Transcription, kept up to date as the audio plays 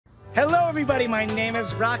everybody, my name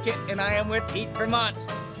is Rocket and I am with Eat Vermont.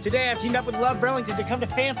 Today I've teamed up with Love Burlington to come to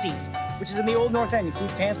Fancy's, which is in the Old North End. You see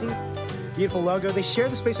Fancy's? Beautiful logo. They share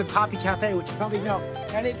the space with Poppy Café, which you probably know,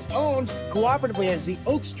 and it's owned cooperatively as the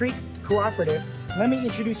Oak Street Cooperative. Let me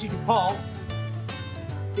introduce you to Paul,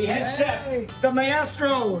 the head chef, the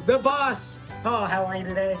maestro, the boss. Paul, how are you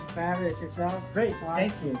today? Fabulous. Yourself? Great,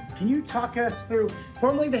 thank you. Can you talk us through,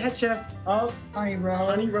 formerly the head chef of Honey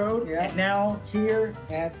Road, yeah, and now here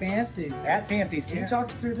at Fancy's. Can you talk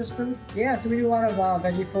us through this food? Yeah, so we do a lot of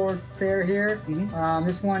veggie forward fare here.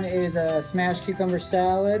 This one is a smashed cucumber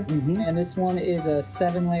salad, and this one is a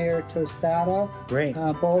 7-layer tostada. Great.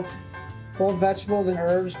 Both vegetables and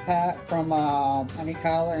herbs packed from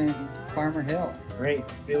Amicala and Farmer Hill. Great.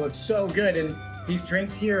 They look so good. And these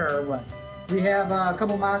drinks here are what? We have a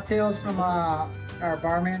couple mocktails from our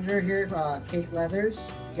bar manager here, Kate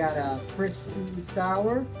Leathers. We got a frisky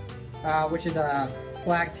sour, which is a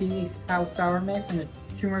black tea house sour mix, and a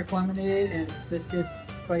turmeric lemonade and hibiscus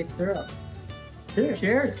spiced syrup. Cheers.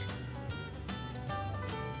 Cheers.